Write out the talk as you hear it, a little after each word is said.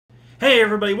Hey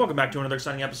everybody, welcome back to another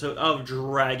exciting episode of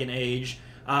Dragon Age.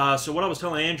 So what I was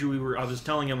telling Andrew, I was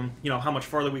telling him, how much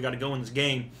farther we got to go in this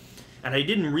game, and I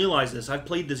didn't realize this. I've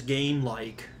played this game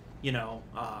like,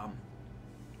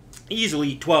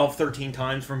 easily 12, 13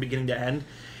 times from beginning to end.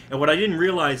 And what I didn't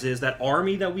realize is that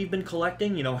army that we've been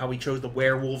collecting, how we chose the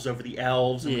werewolves over the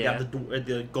elves, and we got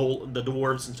the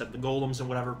dwarves instead of the golems and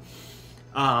whatever.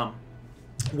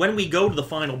 When we go to the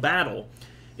final battle,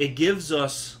 it gives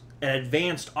us an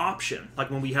advanced option.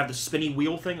 Like when we have the spinny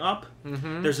wheel thing up,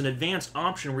 there's an advanced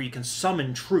option where you can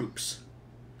summon troops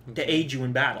to aid you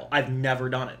in battle. I've never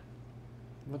done it.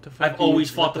 What the fuck? I've always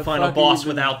fought the final boss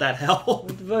without that help.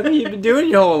 What the fuck have you been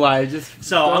doing your whole life?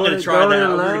 So I'm gonna try that.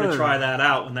 We're gonna try that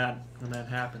out when that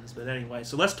happens. But anyway,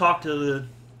 so let's talk to the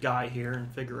guy here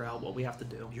and figure out what we have to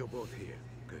do. You're both here.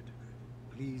 Good.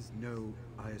 Please know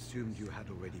I assumed you had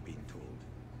already been told.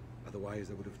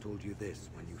 Otherwise, I would have told you this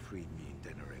when you freed me in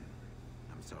Denerim.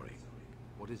 I'm sorry.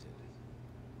 What is it?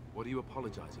 What are you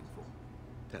apologizing for?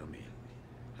 Tell me,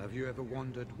 have you ever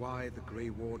wondered why the Grey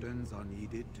Wardens are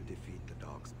needed to defeat the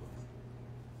Darkspawn?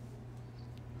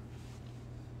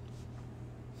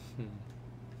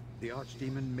 The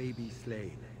Archdemon may be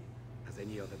slain, as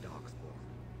any other Darkspawn.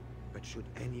 But should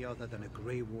any other than a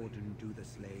Grey Warden do the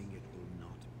slaying, it will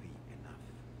not be enough.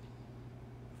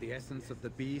 The essence of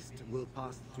the beast will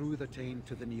pass through the taint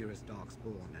to the nearest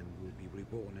Darkspawn and will be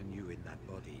reborn anew in that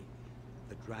body.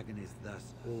 The dragon is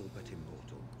thus all but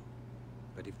immortal.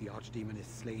 But if the Archdemon is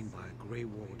slain by a Grey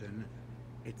Warden,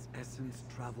 its essence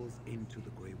travels into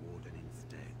the Grey Warden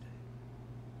instead.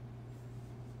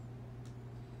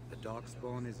 The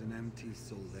Darkspawn is an empty,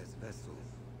 soulless vessel,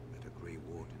 but a Grey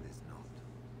Warden is not.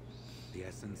 The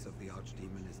essence of the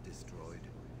Archdemon is destroyed,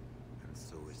 and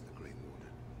so is the Grey Warden.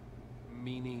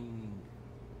 Meaning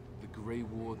the Grey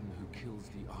Warden who kills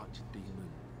the Archdemon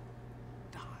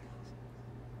dies?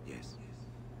 Yes.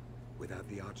 Without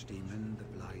the Archdemon, the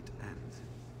blight ends.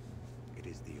 It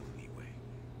is the only way.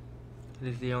 It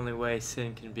is the only way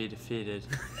sin can be defeated.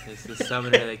 It's the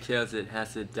summoner that kills it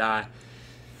has to die.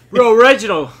 Real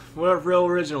original! What real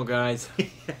original, guys.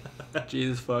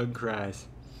 Jesus fucking Christ.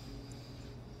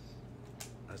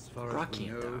 As far as we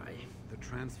know, the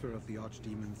transfer of the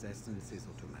Archdemon's essence is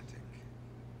automatic.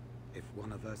 If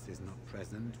one of us is not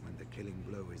present when the killing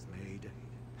blow is made,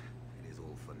 it is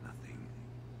all for nothing.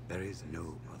 There is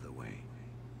no other way.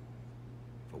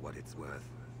 For what it's worth,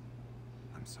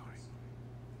 I'm sorry.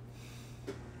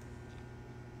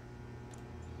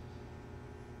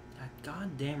 That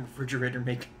goddamn refrigerator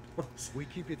making noise. We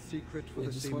keep it secret for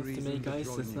the just same wants to reason make the ice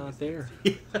that's joining not is there.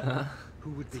 secret. Who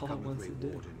would That's all it become a wants Grey to do.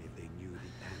 Warden if they knew the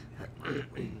end that might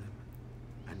await them?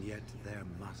 And yet there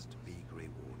must be Grey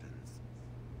Wardens.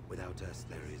 Without us,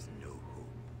 there is no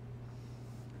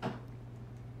hope.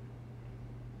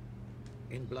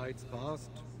 In Blight's past,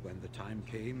 when the time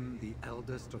came, the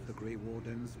eldest of the Grey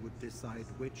Wardens would decide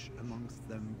which amongst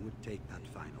them would take that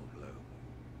final blow.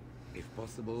 If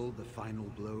possible, the final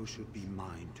blow should be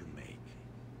mine to make.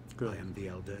 Good. I am the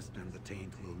eldest, and the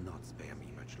taint will not spare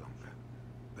me much longer.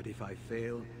 But if I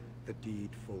fail, the deed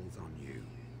falls on you.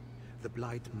 The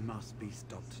blight must be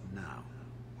stopped now,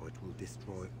 or it will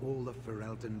destroy all of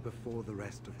Ferelden before the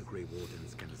rest of the Grey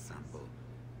Wardens can assemble.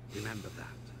 Remember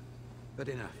that. But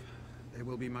enough. There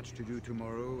will be much to do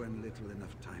tomorrow, and little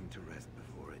enough time to rest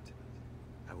before it.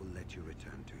 I will let you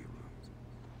return to your rooms.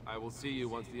 I will see you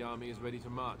once the army is ready to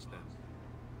march then.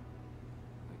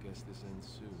 I guess this ends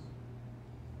soon.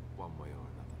 One way or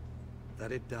another.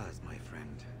 That it does, my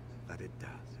friend. That it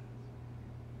does.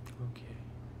 Okay.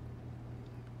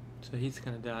 So he's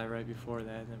gonna die right before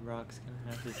that, and then Brock's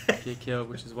gonna have to get killed,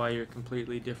 which is why you're a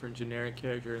completely different generic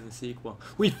character in the sequel.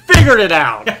 We figured it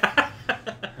out!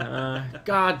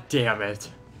 God damn it.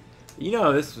 You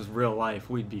know, this was real life,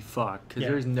 we'd be fucked, because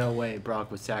there's no way Brock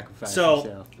would sacrifice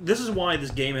himself. This is why this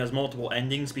game has multiple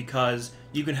endings, because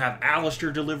you can have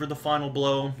Alistair deliver the final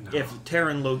blow. No. If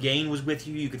Terran Logain was with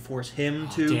you, you could force him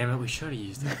to. Damn it, we should have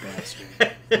used that bastard.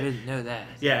 I didn't know that.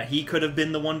 Yeah, he could have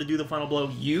been the one to do the final blow.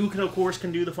 You, of course,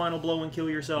 can do the final blow and kill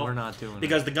yourself. We're not doing it.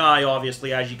 Because the guy,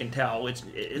 obviously, as you can tell, it's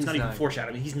not even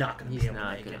foreshadowing. He's not going to be able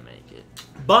to make it.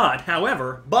 But,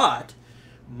 however,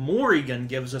 Morrigan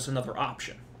gives us another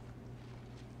option.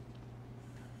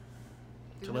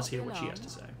 So let's hear what she has to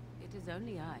say. It is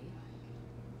only I.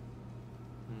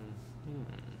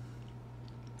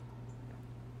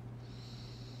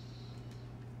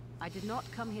 I did not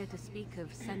come here to speak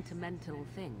of sentimental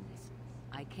things.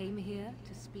 I came here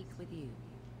to speak with you.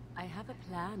 I have a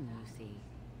plan, Lucy.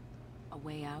 A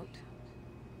way out.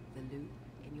 The loop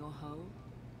in your hole.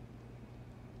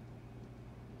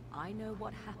 I know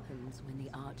what happens when the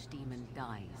Archdemon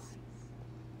dies.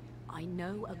 I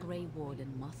know a Grey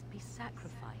Warden must be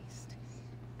sacrificed,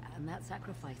 and that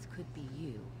sacrifice could be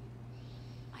you.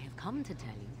 I have come to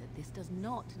tell you that this does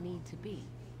not need to be.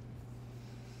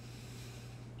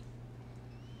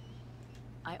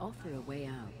 I offer a way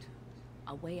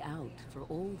out for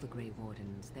all the Grey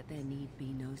Wardens, that there need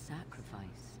be no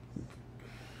sacrifice.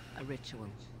 A ritual,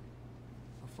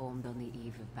 performed on the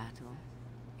eve of battle,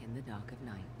 in the dark of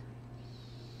night.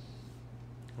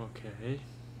 Okay.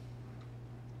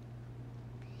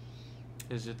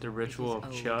 Is it the ritual of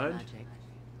Chud?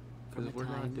 Because we're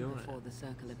not doing it. Before the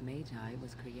Circle of Magi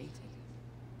was created.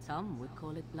 Some would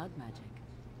call it blood magic,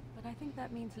 but I think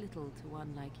that means little to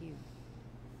one like you.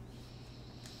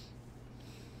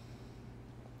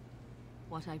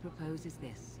 What I propose is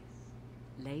this.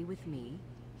 Lay with me,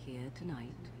 here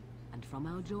tonight, and from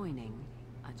our joining,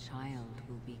 a child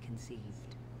will be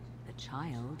conceived. The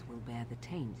child will bear the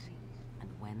taint, and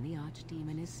when the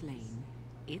archdemon is slain,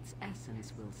 its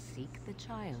essence will seek the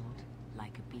child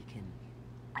like a beacon.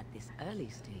 At this early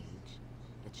stage,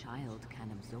 the child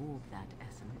can absorb that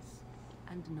essence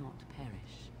and not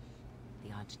perish. The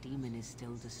archdemon is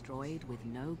still destroyed with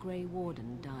no Grey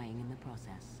Warden dying in the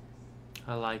process.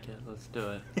 I like it. Let's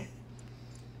do it.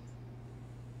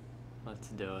 Let's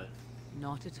do it.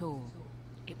 Not at all.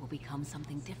 It will become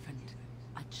something different.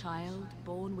 A child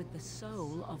born with the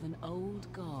soul of an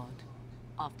old god.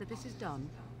 After this is done,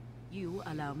 you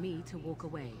allow me to walk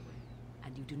away,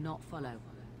 and you do not follow.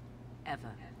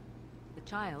 Ever. The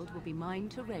child will be mine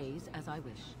to raise as I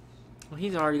wish. Well,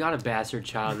 he's already got a bastard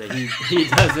child that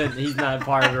he's not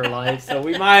part of her life, so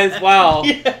we might as well.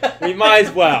 Yeah. We might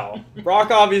as well.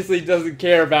 Brock obviously doesn't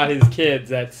care about his kids,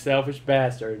 that selfish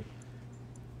bastard.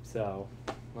 So,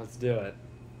 let's do it.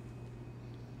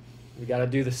 We gotta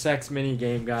do the sex mini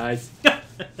game, guys.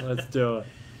 Let's do it.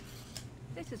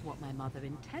 This is what my mother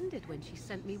intended when she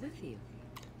sent me with you.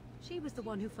 She was the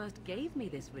one who first gave me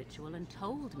this ritual and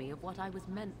told me of what I was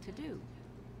meant to do.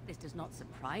 This does not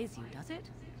surprise you, does it?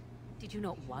 Did you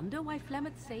not wonder why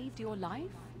Flemeth saved your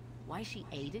life? Why she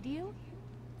aided you?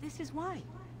 This is why.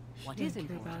 What is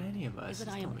important is that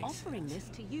I am offering this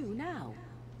to you now.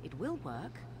 It will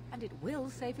work, and it will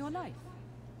save your life.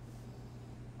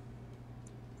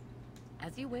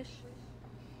 As you wish.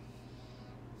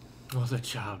 Will the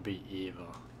child be evil?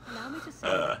 Allow me to say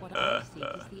that what I seek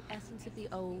is the essence of the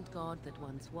old god that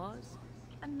once was,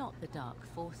 and not the dark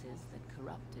forces that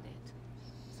corrupted it.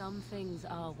 Some things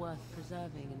are worth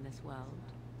preserving in this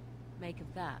world. Make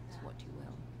of that what you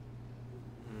will.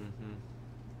 Mm-hmm.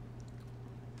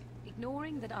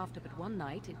 Ignoring that after but one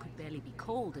night it could barely be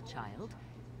called a child,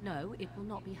 no, it will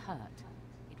not be hurt.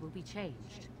 It will be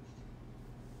changed.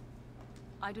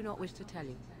 I do not wish to tell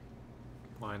you.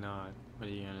 Why not? What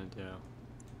are you gonna do?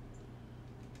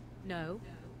 No,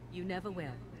 you never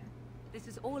will. This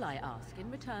is all I ask in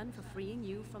return for freeing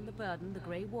you from the burden the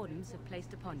Grey Wardens have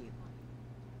placed upon you.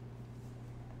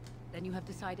 Then you have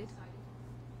decided?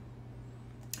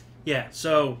 Yeah,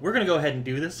 so we're gonna go ahead and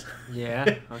do this.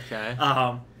 Yeah, okay.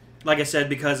 Like I said,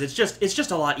 because it's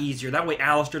just a lot easier. That way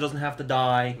Alistair doesn't have to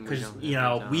die, because, you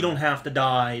know, we don't have to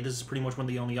die. This is pretty much one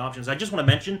of the only options. I just want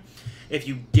to mention, if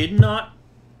you did not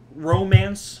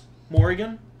romance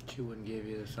Morrigan... She wouldn't give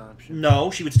you this option.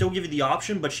 No, she would still give you the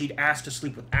option, but she'd ask to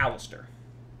sleep with Alistair.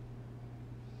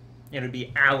 It would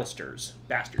be Alistair's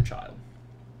bastard child.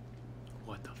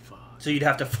 What the fuck? So you'd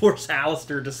have to force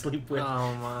Alistair to sleep with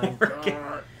my Morrigan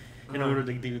God. in order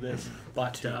to do this.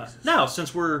 But now,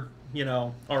 since we're, you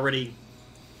know, already...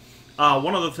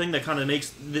 one other thing that kind of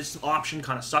makes this option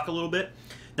kind of suck a little bit,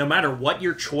 no matter what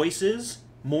your choice is,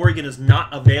 Morrigan is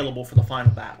not available for the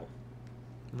final battle.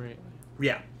 Right.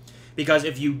 Yeah. Because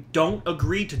if you don't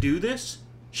agree to do this,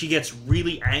 she gets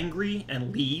really angry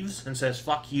and leaves and says,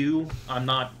 fuck you, I'm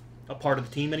not a part of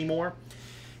the team anymore.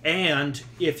 And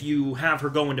if you have her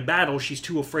go into battle, she's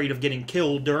too afraid of getting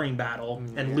killed during battle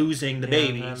and losing the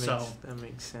baby. That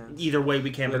makes sense. Either way, we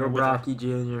can't Little remember Brocky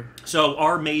Jr. So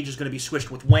our mage is going to be switched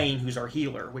with Wayne, who's our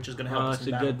healer, which is going to help us it's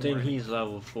in a battle good thing more. he's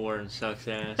level 4 and sucks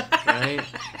ass, right?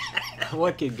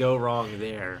 What could go wrong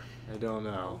there? I don't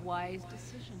A know. wise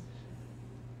decision.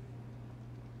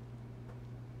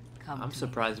 Come I'm to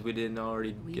surprised we didn't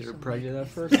already We get her shall pregnant make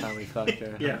that this first time we fucked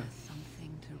her. Yeah.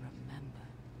 Something to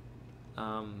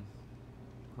remember.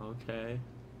 Okay.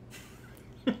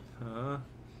 Huh?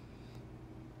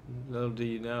 Little do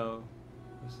you know,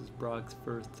 this is Brock's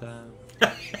first time.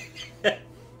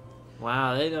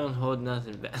 Wow, they don't hold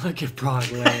nothing back. Look at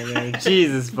Brock laying there.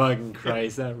 Jesus fucking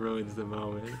Christ, that ruins the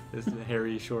moment. This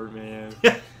hairy short man.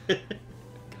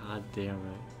 God damn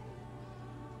it.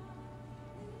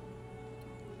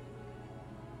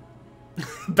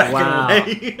 Back Wow. in a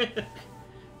way.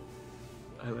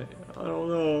 I don't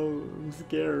know. I'm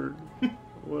scared.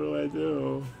 What do I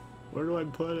do? Where do I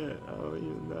put it? I don't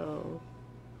even know.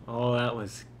 Oh, that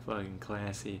was fucking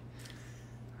classy.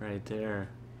 Right there.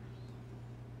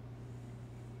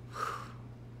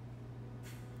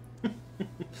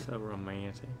 So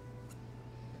romantic.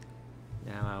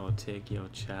 Now I will take your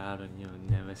child and you'll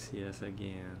never see us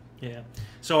again. Yeah.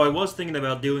 So I was thinking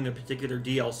about doing a particular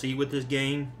DLC with this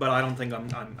game, but I don't think I'm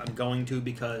going to,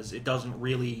 because it doesn't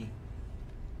really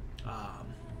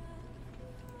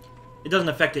it doesn't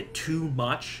affect it too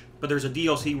much. But there's a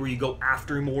DLC where you go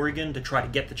after Morrigan to try to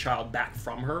get the child back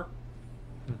from her.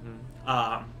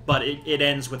 Mm-hmm. But it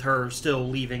ends with her still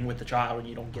leaving with the child, and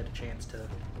you don't get a chance to,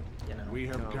 you know. We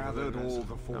have gathered all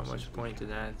the forces. Not much point to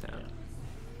that, though.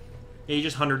 Yeah, you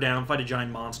just hunt her down, fight a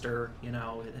giant monster, you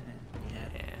know. Yeah.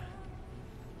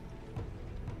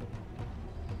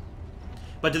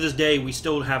 But to this day, we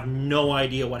still have no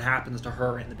idea what happens to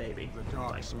her and the baby. The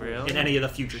dark Really? In any of the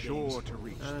future sure games. to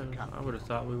reach the I capital. would have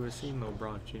thought we would have seen Little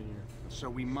Brock Jr. So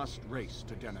we must race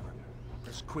to Denerim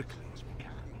as quickly as we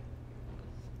can.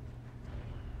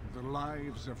 The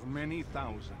lives of many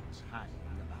thousands hang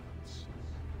in the balance.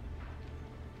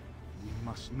 We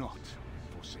must not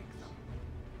forsake them.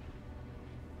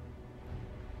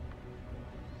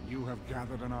 You have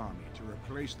gathered an army to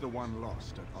replace the one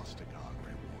lost at Ostagar,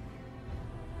 Grey Warden.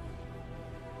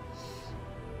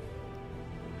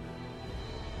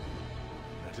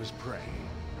 Let us pray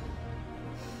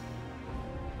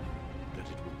that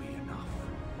it will be enough.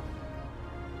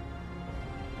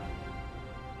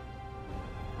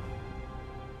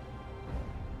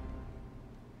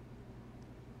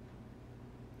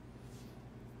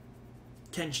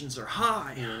 Tensions are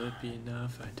high. Will it be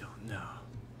enough? I don't know.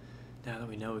 Now that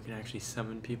we know we can actually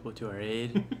summon people to our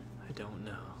aid, I don't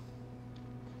know.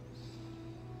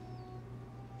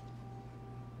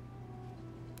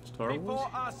 Star Wars? Before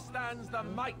us stands the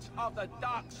might of the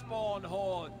Darkspawn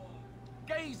Horde.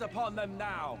 Gaze upon them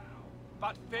now,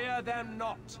 but fear them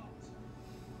not.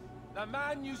 The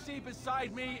man you see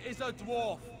beside me is a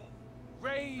dwarf.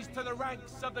 Raised to the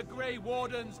ranks of the Grey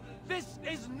Wardens, this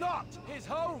is not his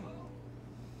home.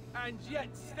 And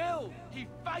yet still, he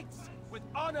fights with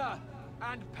honor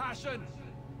and passion.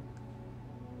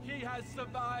 He has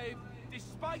survived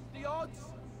despite the odds.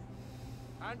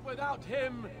 And without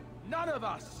him, none of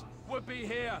us would be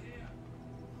here.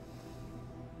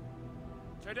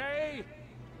 Today,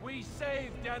 we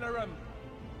save Denerim.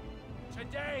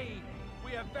 Today,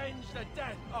 we avenge the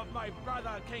death of my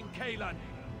brother, King Kaelan.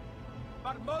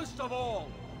 But most of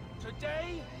all,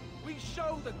 today, we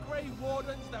show the Grey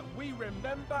Wardens that we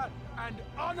remember and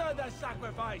honor their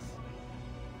sacrifice.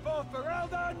 For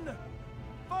Ferelden,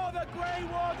 for the Grey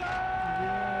Wardens!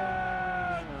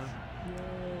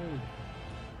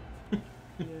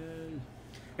 Yay.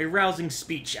 A rousing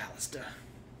speech, Alistair.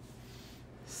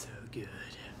 So good.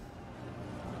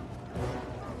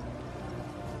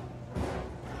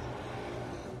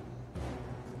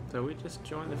 So we just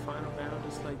joined the final battle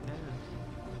just like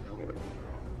that.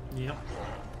 Yep.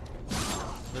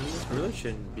 This really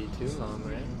shouldn't be too long,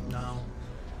 right? No.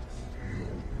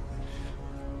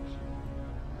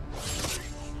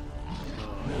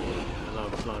 Oh yeah, I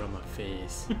love blood on my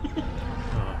face.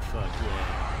 Oh fuck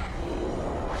yeah.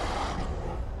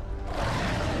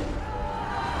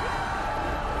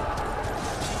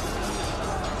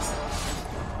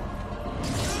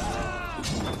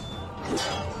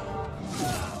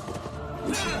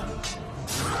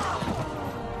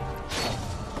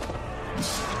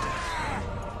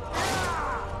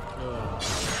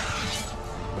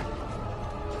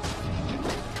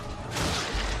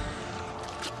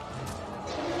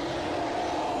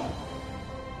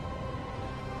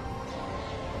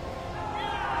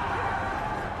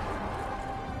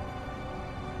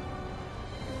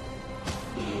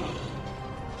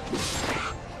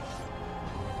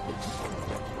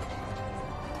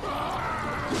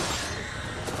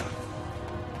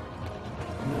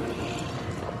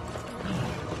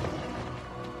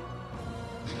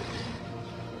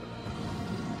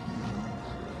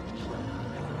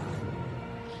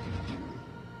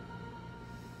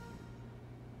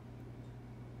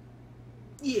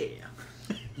 Yeah.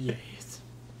 Yes.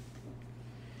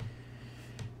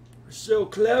 We're so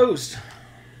close.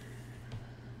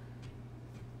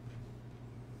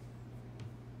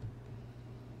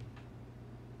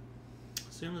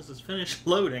 As soon as it's finished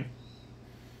loading,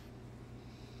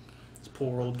 this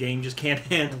poor old game just can't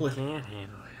handle it. Can't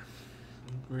handle it.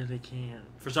 It really can't.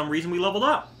 For some reason, we leveled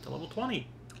up to level 20.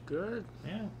 Good.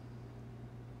 Yeah.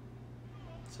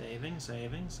 Saving,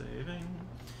 saving, saving.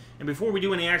 And before we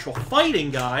do any actual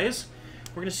fighting, guys,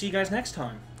 we're going to see you guys next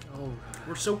time. Oh,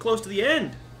 We're so close to the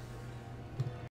end.